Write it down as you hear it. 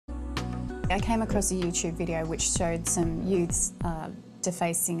I came across a YouTube video which showed some youths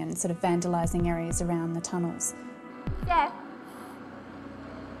defacing and sort of vandalising areas around the tunnels. Steph,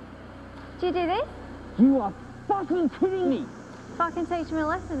 do you do this? You are fucking kidding me! Fucking teach me a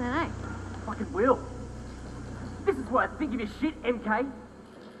lesson then, eh? Fucking will. This is what I think of your shit, MK.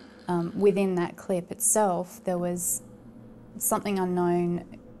 Within that clip itself, there was something unknown.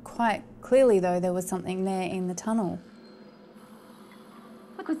 Quite clearly, though, there was something there in the tunnel.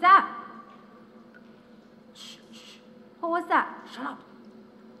 What was that? Shh, shh. What was that? Shut up.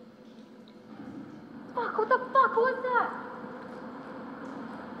 Fuck, what the fuck was that?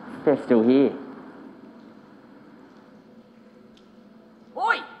 They're still here.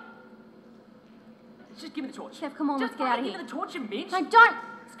 Oi! Just give me the torch. Steph, come on, let's get out of here. Give me the torch, you bitch. No, don't!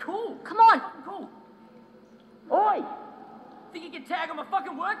 It's cool. Come on! It's fucking cool. Oi! Think you can tag on my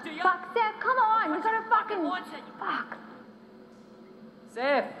fucking work, do you? Fuck, Steph, come on! We gotta fucking... mindset, you Fuck.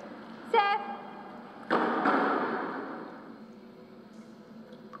 Seth! Steph?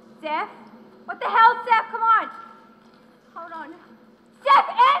 Steph? What the hell, Steph? Come on! Hold on. Steph,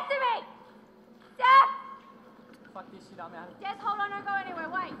 answer me! Steph! Fuck this shit, I'm out. Jess, hold on, don't go anywhere,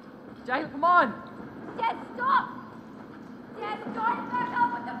 wait. Jay, come on! Jess, stop! Jess, don't back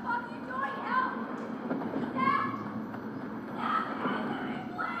up! What the fuck are you doing? Help!